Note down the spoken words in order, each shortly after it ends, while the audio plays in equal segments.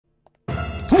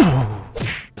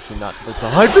Not to look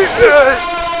behind me.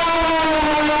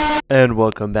 And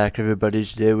welcome back, everybody.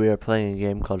 Today we are playing a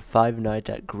game called Five Nights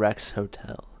at Grek's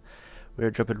Hotel. We're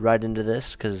jumping right into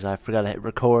this because I forgot to hit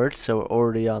record, so we're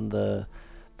already on the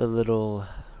little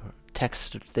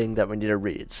text thing that we need to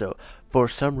read. So for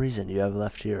some reason you have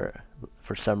left your,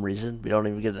 for some reason, we don't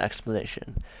even get an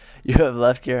explanation. You have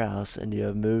left your house and you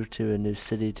have moved to a new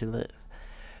city to live.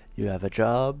 You have a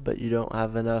job, but you don't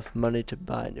have enough money to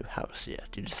buy a new house yet.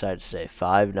 You decide to stay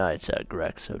 5 nights at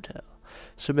Grek's Hotel.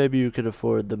 So maybe you could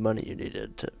afford the money you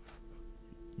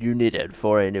needed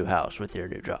for a new house with your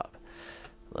new job.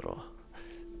 Little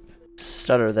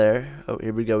stutter there. Oh,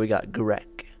 here we go. We got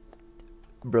Grek.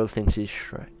 Bro thinks he's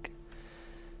Shrek.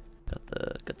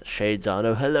 Got the shades on.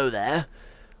 Oh, hello there.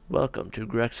 Welcome to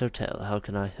Grek's Hotel. How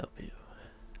can I help you?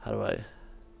 How do I?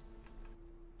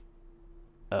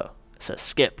 Oh. It says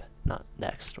skip, not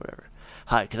next, whatever.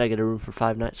 Hi, can I get a room for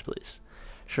 5 nights, please?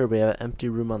 Sure, we have an empty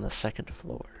room on the 2nd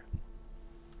floor.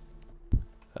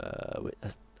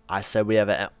 I said we have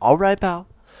an... Alright, pal.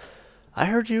 I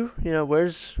heard you. You know,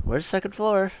 where's 2nd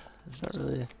floor? It's not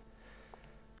really...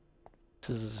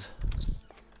 This is...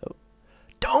 Oh.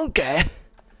 Donkey!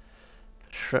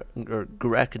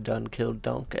 Grek done killed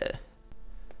Donkey.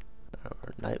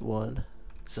 Night 1.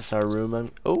 Is this our room?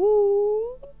 Oh!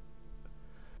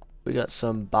 We got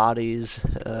some bodies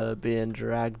being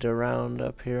dragged around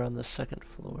up here on the 2nd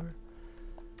floor.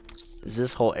 Is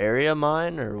this whole area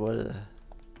mine, or what?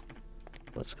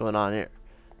 What's going on here?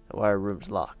 Why are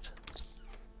rooms locked?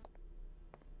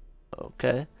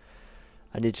 Okay.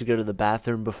 I need to go to the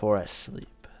bathroom before I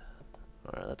sleep.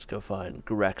 Alright, let's go find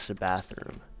Grek's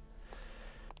bathroom.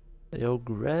 Hey, yo,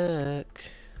 Grek.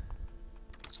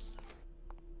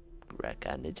 Grek,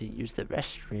 I need to use the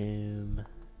restroom.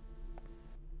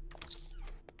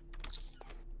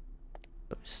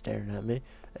 Staring at me.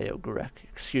 Hey, yo, Grek,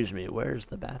 excuse me, where's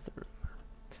the bathroom?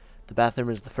 The bathroom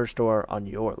is the first door on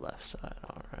your left side.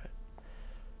 Alright.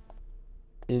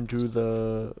 Into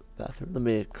the bathroom.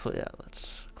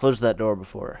 Let's close that door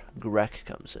before Grek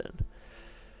comes in.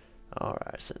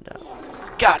 Alright, sit down.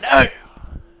 God,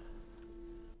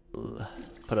 no!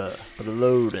 Put a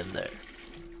load in there.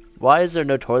 Why is there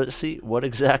no toilet seat? What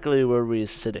exactly were we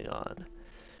sitting on?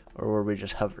 Or were we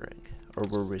just hovering? Or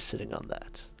were we sitting on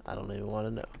that? I don't even want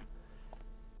to know.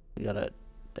 We got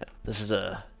this is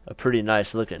a pretty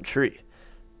nice looking tree.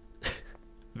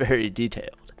 Very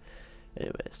detailed.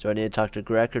 Anyways, do I need to talk to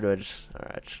Grek, or do I just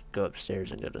go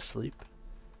upstairs and go to sleep?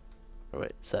 Or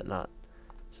wait, is it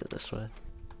this way?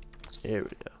 Here we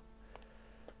go.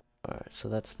 Alright, so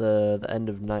that's the end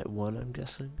of night 1, I'm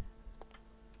guessing.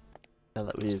 Now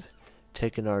that we've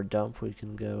taken our dump, we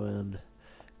can go and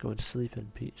sleep in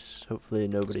peace. Hopefully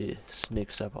nobody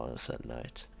sneaks up on us at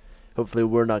night. Hopefully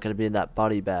we're not going to be in that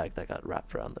body bag that got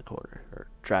wrapped around the corner, or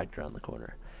dragged around the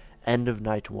corner. End of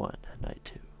night 1, night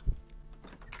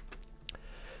 2.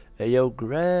 Hey, yo,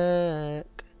 Grek.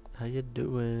 How you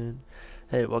doing?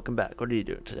 Hey, welcome back. What are you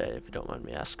doing today, if you don't mind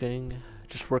me asking?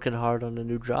 Just working hard on a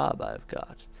new job I've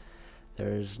got.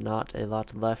 There's not a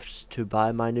lot left to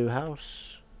buy my new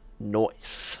house.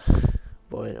 Nice.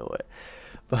 Boy, no way.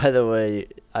 By the way,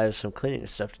 I have some cleaning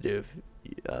stuff to do.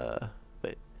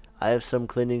 I have some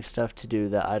cleaning stuff to do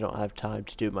that I don't have time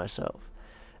to do myself.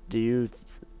 Do you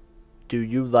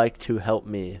like to help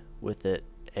me with it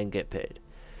and get paid?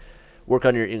 Work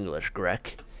on your English,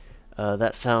 Grek.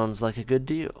 That sounds like a good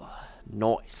deal.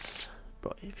 Nice.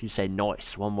 Bro, if you say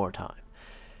nice one more time.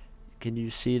 Can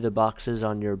you see the boxes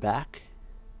on your back?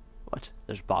 What?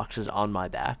 There's boxes on my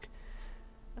back?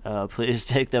 Please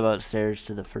take them upstairs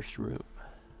to the first room.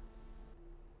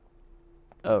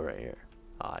 Oh, right here.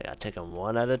 Oh, I gotta take them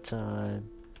one at a time.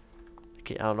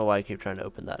 I don't know why I keep trying to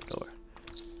open that door.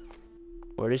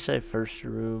 Where do you say first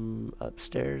room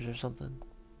upstairs or something?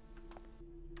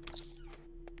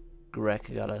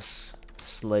 Grek got us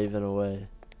slaving away.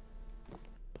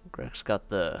 Grek's got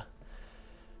the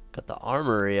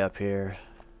armory up here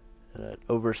and an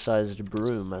oversized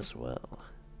broom as well.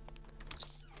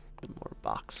 More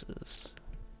boxes.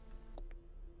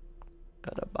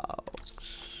 Got a box.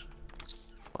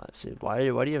 Let's see, why do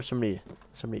you have so many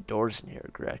doors in here,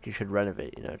 Grek? You should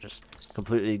renovate, you know, just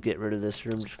completely get rid of this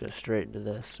room, just go straight into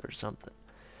this or something.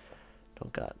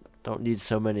 Don't need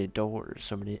so many doors,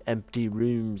 so many empty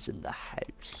rooms in the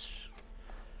house.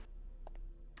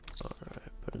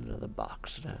 Alright, put another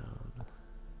box down.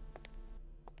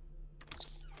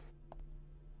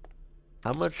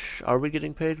 How much are we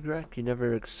getting paid, Grek? You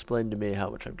never explained to me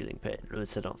how much I'm getting paid. Or at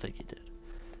least I don't think you did.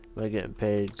 Am I getting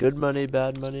paid good money,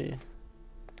 bad money?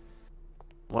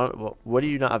 What do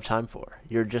you not have time for?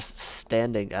 You're just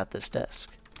standing at this desk.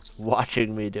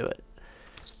 watching me do it.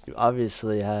 You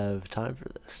obviously have time for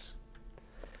this.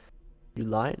 You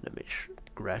lying to me,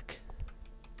 Grek.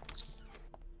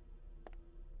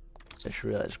 I just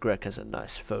realized Grek has a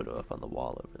nice photo up on the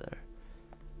wall over there.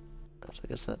 So I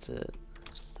guess that's it.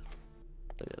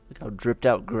 Look how dripped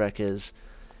out Grek is.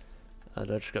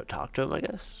 Do I just go talk to him, I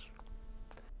guess?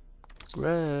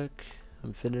 Grek,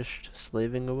 I'm finished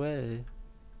slaving away.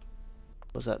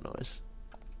 What's that noise?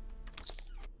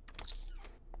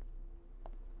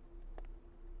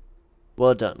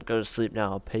 Well done. Go to sleep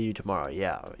now. I'll pay you tomorrow.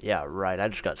 Yeah, right. I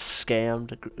just got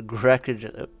scammed. Grek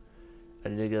just... Oh, I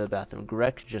need to go to the bathroom.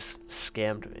 Grek just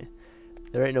scammed me.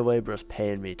 There ain't no way bro's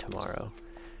paying me tomorrow.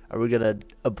 Are we gonna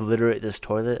obliterate this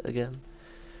toilet again?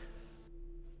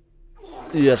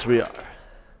 Yes, we are.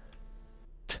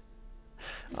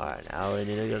 Alright, now we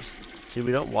need to go... See,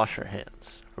 we don't wash our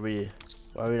hands. Why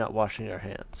are we not washing our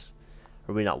hands?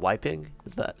 Are we not wiping?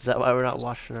 Is that why we're not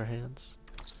washing our hands?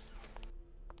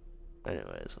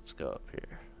 Anyways, let's go up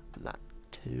here. Not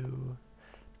too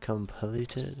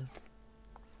completed.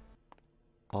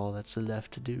 All that's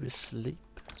left to do is sleep.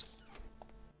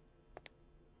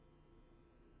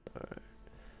 Alright.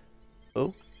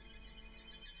 Oh.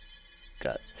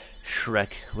 Got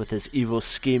Shrek with his evil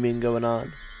scheming going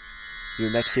on.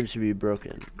 Your neck seems to be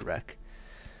broken, Grek.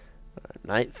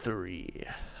 Night 3.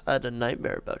 I had a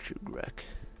nightmare about you, Grek.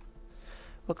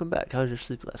 Welcome back. How was your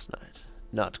sleep last night?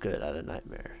 Not good. I had a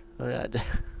nightmare. Oh yeah,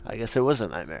 I guess it was a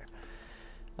nightmare.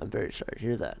 I'm very sorry to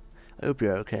hear that. I hope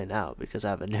you're okay now, because I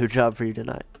have a new job for you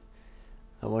tonight.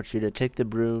 I want you to take the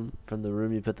broom from the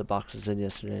room you put the boxes in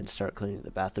yesterday and start cleaning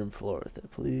the bathroom floor with it,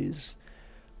 please.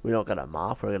 We don't got a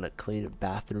mop. We're gonna clean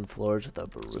bathroom floors with a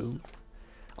broom.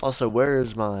 Also, where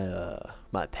is my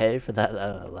my pay for that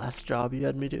last job you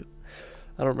had me do?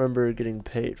 I don't remember getting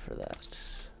paid for that.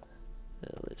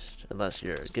 At least, unless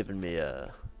you're giving me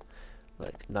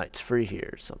like nights free here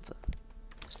or something.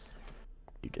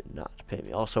 You did not pay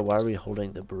me. Also, why are we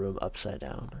holding the broom upside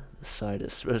down? The side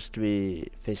is supposed to be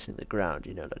facing the ground,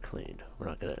 you know, to clean. We're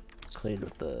not gonna clean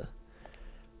with the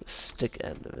stick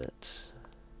end of it.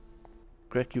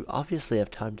 Greg, you obviously have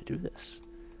time to do this.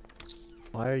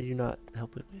 Why are you not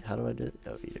helping me? How do I do it?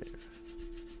 Oh, you do.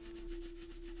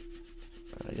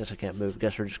 Alright, I guess I can't move.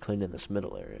 Guess we're just cleaning this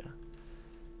middle area.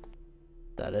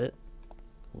 Is that it?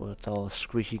 Well, it's all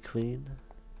squeaky clean.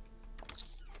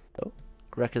 Oh,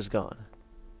 Greg is gone.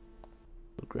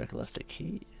 Oh, Greg left a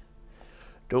key.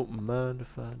 Don't mind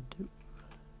if I do.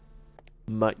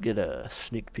 Might get a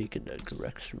sneak peek into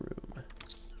Greg's room.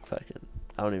 If I can.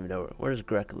 I don't even know where does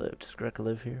Greg live? Does Greg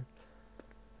live here?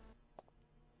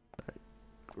 Alright,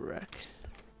 Greg.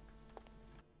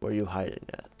 Where are you hiding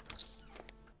at?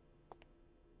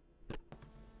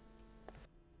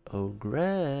 Oh,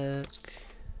 Greg.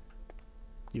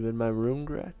 You in my room,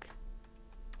 Greg?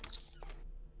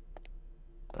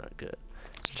 Alright, good.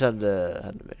 Just had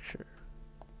to make sure.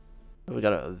 Oh, we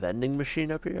got a vending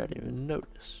machine up here? I didn't even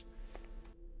notice.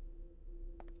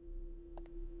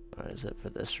 Alright, is it for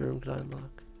this room? Can I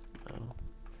unlock? No.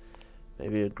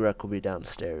 Maybe a Grek will be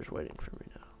downstairs waiting for me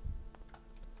now.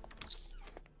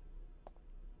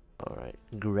 Alright,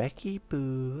 Greky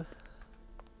boo.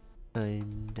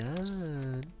 I'm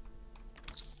done.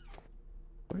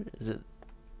 Where is it?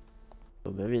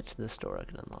 Oh, maybe it's this door I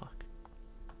can unlock.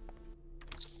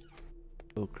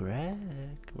 Oh, Greg.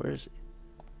 Where is he?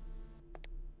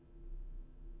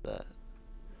 That.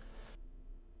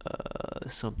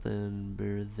 Something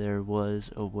where there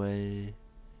was a way.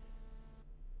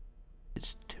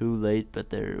 It's too late, but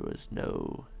there was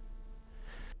no.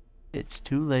 It's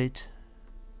too late,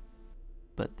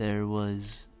 but there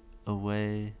was a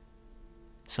way.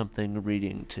 Something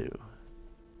reading to.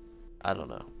 I don't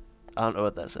know. I don't know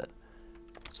what that said.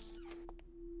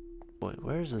 Wait,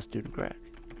 where is this dude Greg?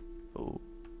 Oh.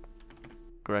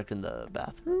 Greg in the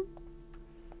bathroom?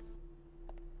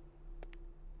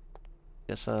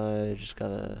 Guess I just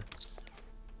gotta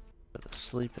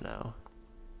sleep now.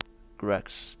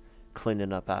 Greg's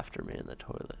cleaning up after me in the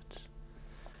toilet.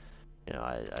 You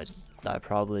know, I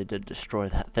probably did destroy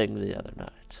that thing the other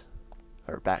night.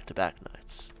 Or back-to-back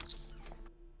nights.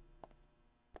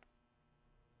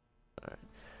 Alright.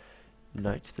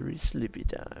 Night 3, sleepy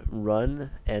time. Run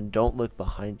and don't look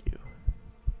behind you.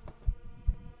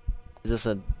 Is this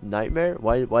a nightmare?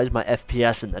 Why is my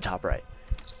FPS in the top right?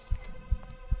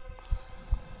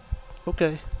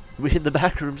 Okay. We in the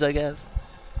back rooms, I guess.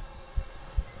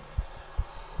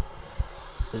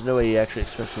 There's no way he actually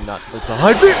expects me not to look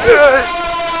behind me.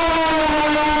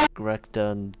 Greg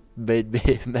done made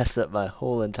me mess up my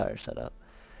whole entire setup.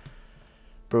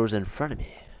 Bro's in front of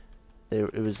me.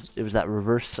 It was that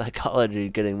reverse psychology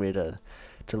getting me to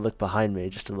to look behind me,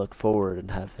 just to look forward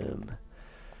and have him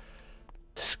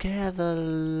scare the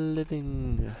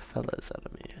living fellas out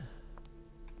of me.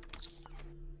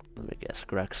 Let me guess,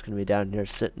 Grek's gonna be down here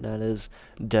sitting at his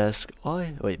desk. Oh,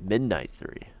 wait, midnight 3.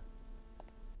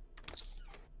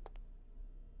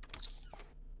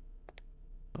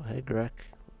 Oh, hey, Grek.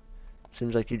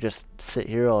 Seems like you just sit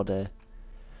here all day.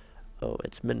 Oh,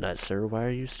 it's midnight, sir. Why are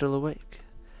you still awake?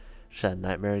 Just had a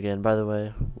nightmare again. By the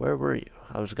way, where were you?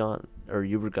 I was gone. Or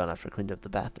you were gone after I cleaned up the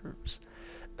bathrooms.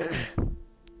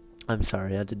 I'm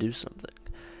sorry, I had to do something.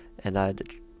 And I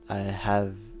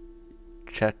have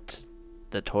checked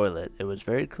the toilet. It was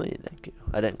very clean, thank you.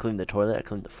 I didn't clean the toilet, I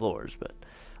cleaned the floors, but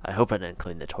I hope I didn't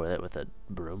clean the toilet with a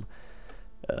broom.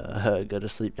 Go to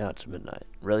sleep now, it's midnight.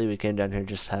 Really, we came down here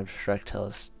just to have Shrek tell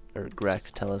us, or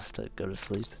Grek tell us to go to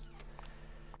sleep?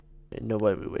 No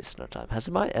way we wasting our time. Has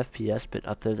my FPS been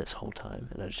up there this whole time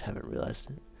and I just haven't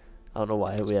realized it? I don't know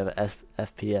why we have a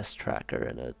FPS tracker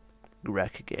in a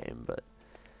Grek game, but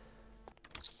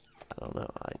I don't know,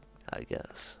 I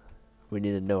guess. We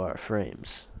need to know our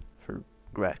frames for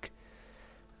Grek.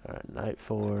 Alright, night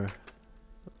 4.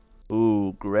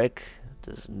 Ooh, Grek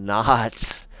does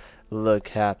not look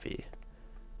happy.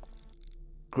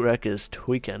 Grek is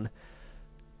tweaking.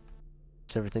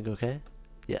 Is everything okay?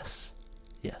 Yes.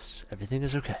 Yes, everything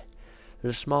is okay.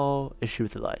 There's a small issue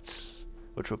with the lights,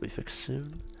 which will be fixed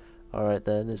soon. Alright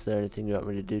then, is there anything you want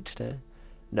me to do today?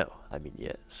 No, I mean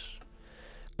yes.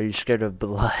 Are you scared of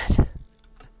blood?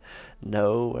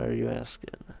 No, why are you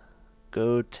asking?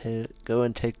 Go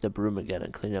and take the broom again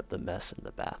and clean up the mess in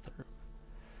the bathroom.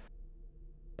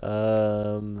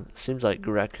 Seems like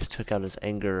Grek took out his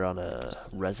anger on a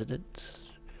resident.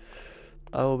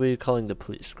 I will be calling the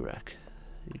police, Grek.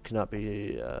 You cannot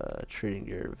be treating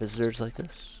your visitors like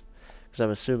this. Because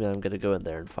I'm assuming I'm going to go in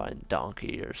there and find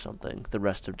Donkey or something. The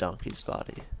rest of Donkey's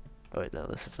body. Oh wait, no,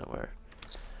 this isn't where.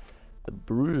 The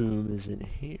broom is in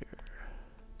here.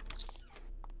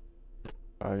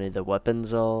 Are any of the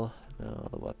weapons all? No,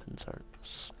 the weapons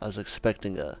aren't. I was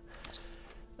expecting a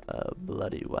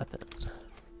bloody weapon.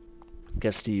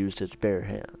 Guess he used his bare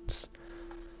hands.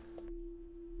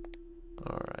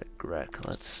 Alright, Grek,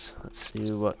 let's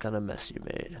see what kind of mess you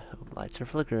made. Lights are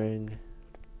flickering.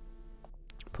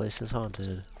 Place is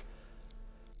haunted.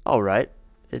 Alright,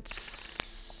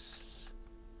 it's...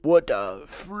 What the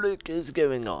frick is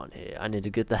going on here? I need to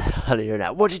get the hell out of here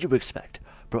now. What did you expect?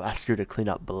 Bro asked you to clean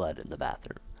up blood in the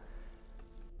bathroom.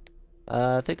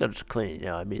 I think I'll just clean it, you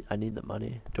know, I need the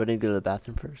money. Do I need to go to the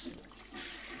bathroom first?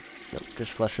 Nope,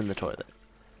 just flush in the toilet.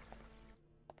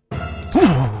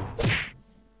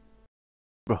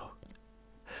 Bro,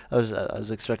 I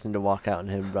was expecting to walk out and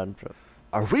him run from.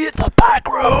 Are we at the back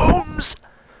rooms?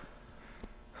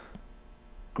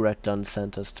 Grek done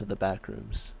sent us to the back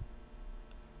rooms.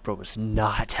 Bro was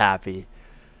not happy.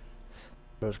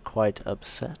 Bro was quite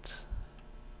upset.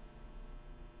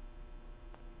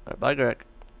 Alright, bye Grek.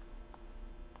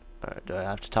 Alright, do I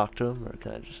have to talk to him or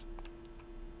can I just...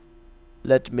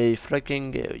 Let me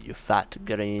freaking go, you fat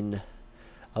green.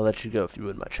 I'll let you go if you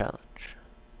win my challenge.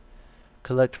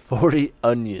 Collect 40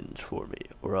 onions for me,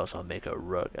 or else I'll make a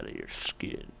rug out of your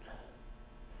skin.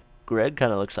 Greg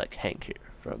kind of looks like Hank here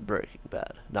from Breaking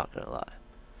Bad, not gonna lie.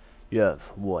 You have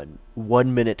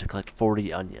one minute to collect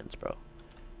 40 onions, bro.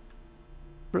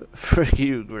 Frick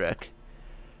you, Greg.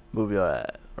 Move your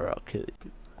ass, or I'll kill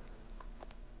you.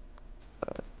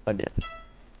 Onion.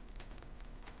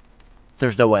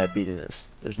 There's no way I'm beating this.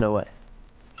 There's no way.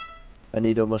 I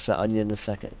need almost an onion a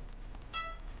second.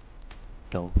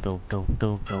 Don't.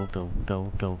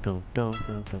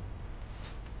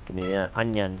 Give me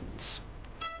onions.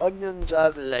 Onions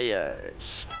have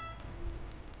layers.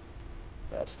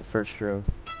 That's the first room.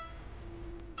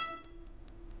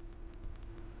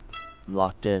 I'm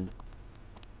locked in.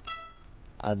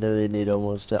 I literally need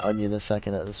almost an onion a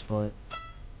second at this point.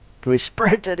 Can we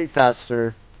sprint any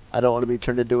faster? I don't want to be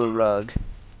turned into a rug.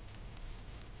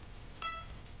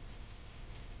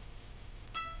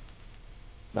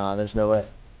 Nah, there's no way.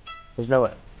 There's no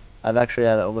way. I've actually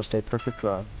had almost a perfect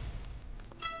run.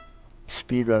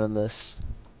 Speed running this.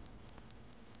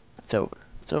 It's over.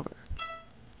 It's over.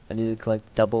 I need to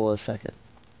collect double a second.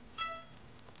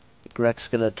 Grek's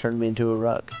gonna turn me into a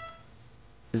rug.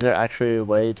 Is there actually a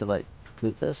way to like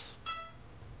complete this?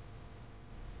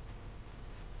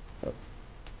 Oh.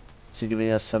 Is he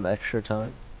giving us some extra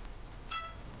time?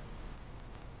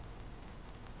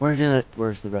 Where's the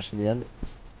rest of the onions?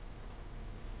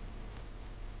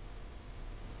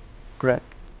 Grek.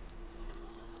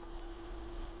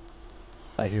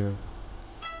 I hear him.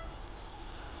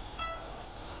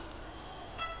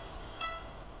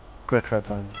 Grek's right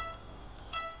behind me.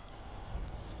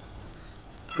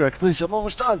 Greg, please, I'm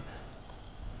almost done.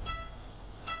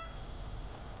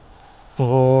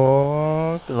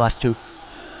 Oh, the last two.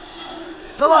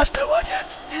 The last two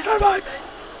onions! He survived me!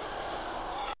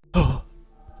 Oh,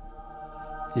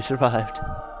 you survived.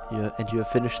 And you have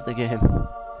finished the game.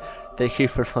 Thank you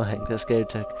for playing. This game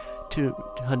took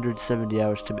 270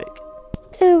 hours to make.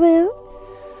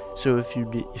 So if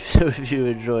you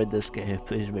enjoyed this game,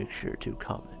 please make sure to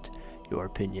comment your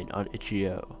opinion on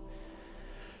itch.io.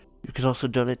 You can also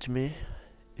donate to me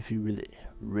if you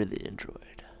really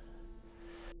enjoyed.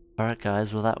 Alright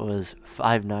guys, well that was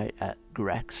Five Nights at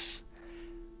Grek's.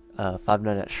 Five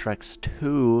Nights at Shrek's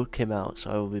 2 came out,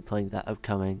 so I will be playing that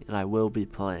upcoming, and I will be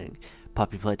playing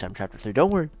Poppy Playtime Chapter 3.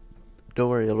 Don't worry,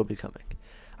 it'll be coming.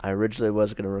 I originally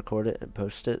was going to record it and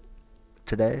post it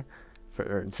today,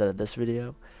 instead of this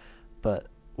video, but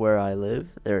where I live,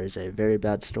 there is a very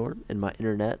bad storm, and my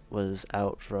internet was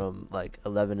out from like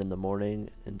 11 in the morning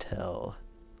until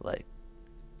like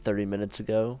 30 minutes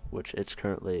ago, which it's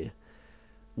currently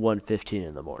 1:15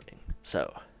 in the morning.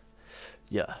 So,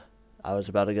 yeah, I was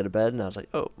about to go to bed, and I was like,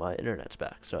 oh, my internet's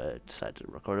back, so I decided to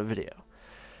record a video.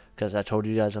 Because I told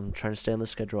you guys I'm trying to stay on the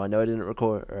schedule. I know I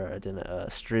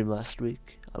didn't stream last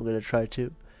week. I'm gonna try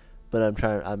to, but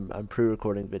I'm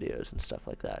pre-recording videos and stuff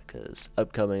like that. Because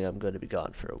upcoming, I'm going to be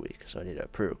gone for a week, so I need to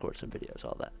pre-record some videos,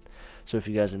 all that. So if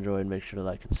you guys enjoyed, make sure to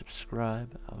like and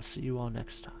subscribe. I'll see you all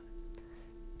next time.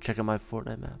 Check out my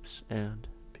Fortnite maps, and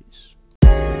peace.